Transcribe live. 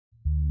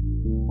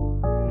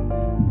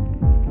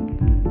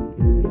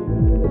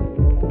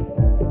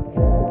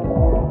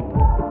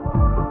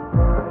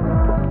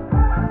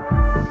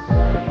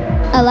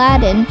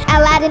Aladdin.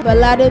 Aladdin.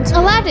 Aladdin.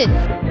 Aladdin.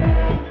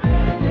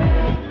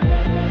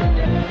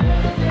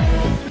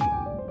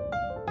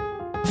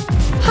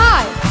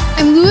 Hi,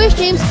 I'm Louis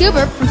James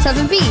Gilbert from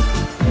 7B.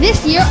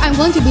 This year I'm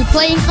going to be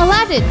playing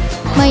Aladdin.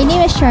 My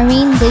name is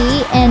Charmaine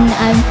Lee and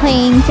I'm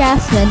playing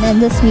Jasmine in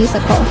this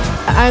musical.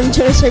 I'm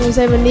Tristan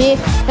Lee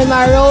and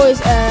my role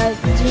is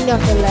Genie of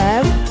the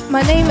Lamb.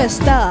 My name is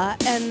Stella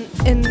and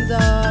in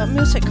the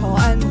musical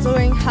I'm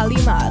doing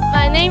Halima.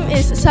 My name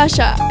is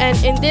Sasha and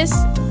in this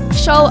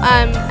show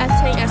I'm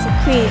acting as a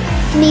queen.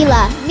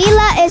 Neela.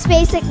 Neela is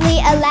basically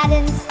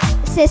Aladdin's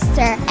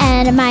sister,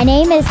 and my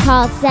name is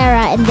called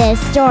Sarah in this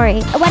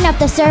story, one of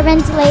the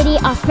servant lady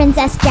of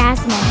Princess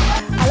Jasmine.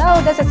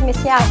 Hello, this is Miss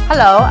Yao.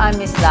 Hello, I'm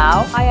Miss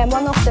Lau. I am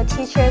one of the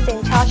teachers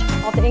in charge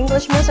of the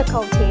English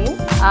musical team.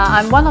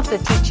 I'm one of the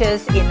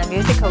teachers in the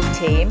musical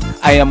team.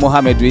 I am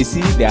Mohamed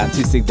Risi, the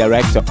artistic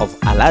director of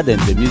Aladdin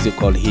the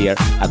musical here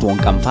at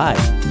Wongkampai.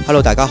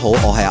 Hello， 大家好，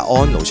我係安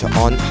盧卓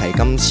安，係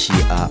今次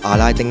阿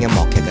拉丁音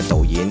樂劇嘅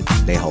導演。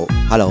你好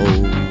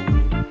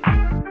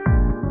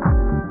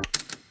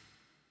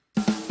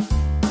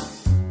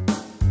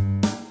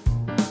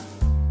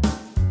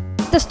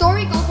 ，Hello。The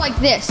story goes like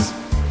this.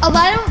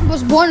 Aladdin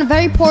was born a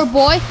very poor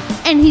boy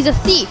and he's a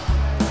thief.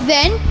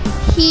 Then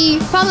he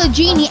found a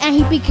genie and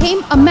he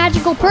became a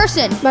magical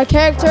person. My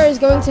character is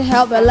going to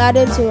help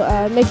Aladdin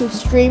to make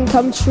his dream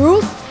come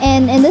true.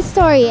 And in this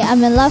story,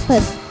 I'm in love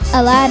with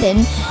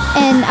Aladdin,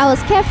 and I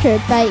was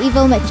captured by an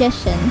evil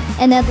magician,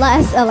 and at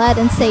last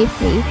Aladdin saved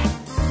me.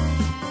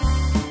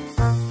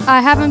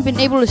 I haven't been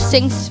able to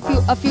sing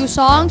a few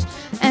songs,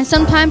 and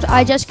sometimes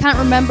I just can't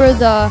remember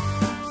the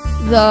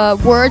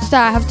words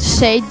that I have to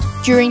say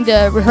during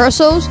the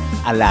rehearsals.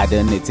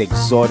 Aladdin, it's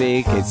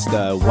exotic, it's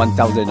the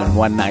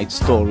 1001 night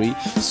story,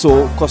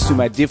 so costumes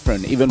are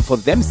different. Even for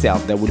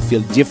themselves, they will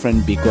feel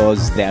different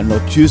because they are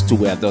not used to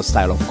wear those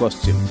style of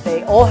costumes.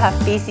 They all have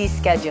busy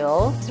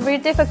schedules. It's really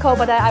difficult,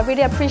 but I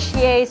really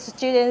appreciate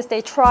students.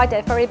 They try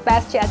their very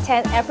best to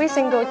attend every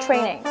single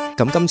training.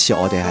 咁今次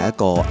我哋係一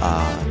個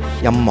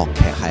音樂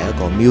劇，係一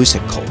個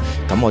musical。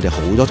咁我哋好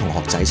多同學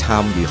仔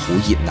參與，好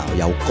熱鬧，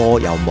有歌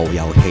有舞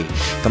有戲。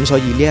咁所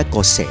以呢一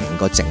個成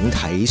個整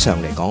體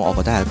上嚟講，我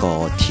覺得係一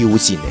個挑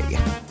戰嚟嘅。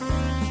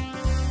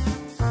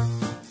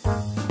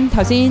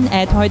頭先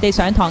同佢哋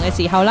上堂嘅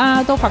時候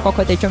啦，都發覺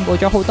佢哋進步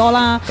咗好多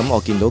啦。咁我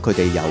見到佢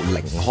哋由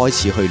零開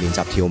始去練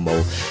習跳舞，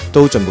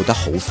都進步得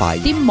好快。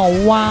啲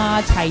舞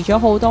啊齊咗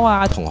好多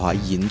啊。同學喺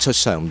演出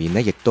上面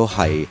咧，亦都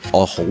係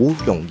我好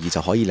容易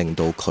就可以令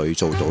到佢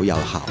做到有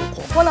效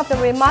果。One of the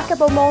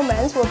remarkable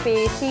moments will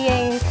be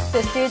seeing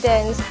the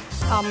students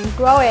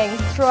growing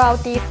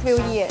throughout these few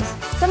years.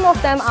 Some of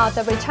them are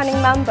the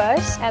returning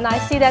members, and I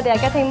see that they are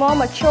getting more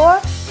mature,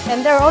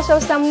 and there are also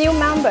some new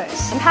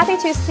members. I'm happy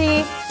to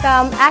see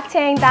them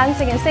acting,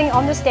 dancing, and singing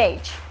on the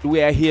stage.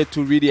 We are here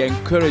to really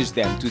encourage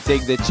them to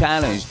take the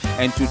challenge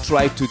and to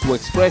try to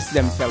express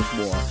themselves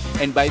more.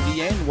 And by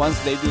the end, once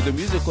they do the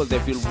musical, they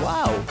feel,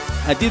 wow,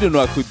 I didn't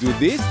know I could do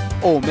this.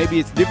 Oh, maybe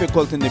it's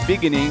difficult in the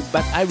beginning,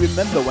 but I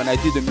remember when I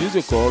did the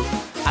musical,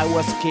 I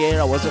was scared,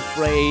 I was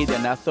afraid,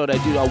 and I thought I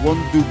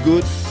won't do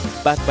good.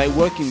 But by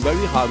working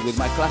very hard with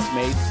my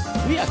classmates,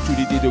 we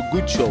actually did a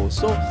good show.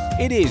 So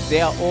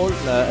they are all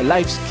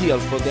life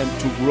skills for them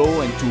to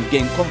grow and to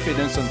gain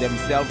confidence on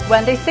themselves.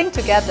 When they sing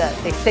together,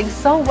 they sing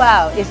so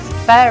well. It's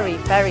very,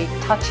 very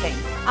touching.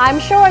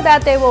 I'm sure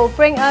that they will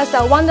bring us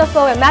a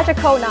wonderful and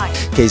magical night.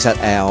 其實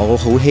我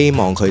好希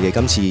望佢哋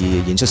今次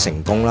演出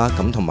成功啦，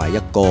咁同埋一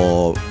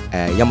個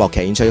音樂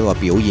劇演出一個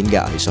表演嘅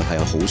藝術係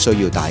好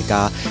需要大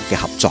家嘅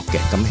合作嘅，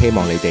咁希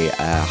望你哋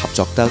合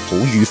作得好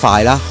愉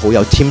快啦，好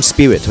有 team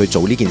spirit 去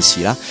做呢件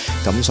事啦，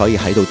咁所以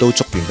喺度都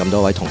祝願咁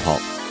多位同學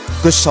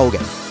good show 嘅。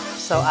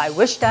So I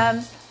wish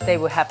them they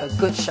will have a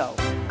good show.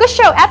 Good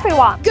show,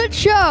 everyone! Good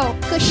show!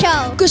 Good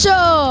show! Good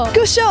show!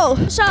 Good show!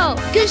 Good show!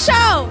 Good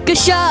show! Good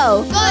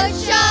show! Good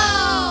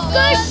show!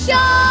 Good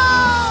show!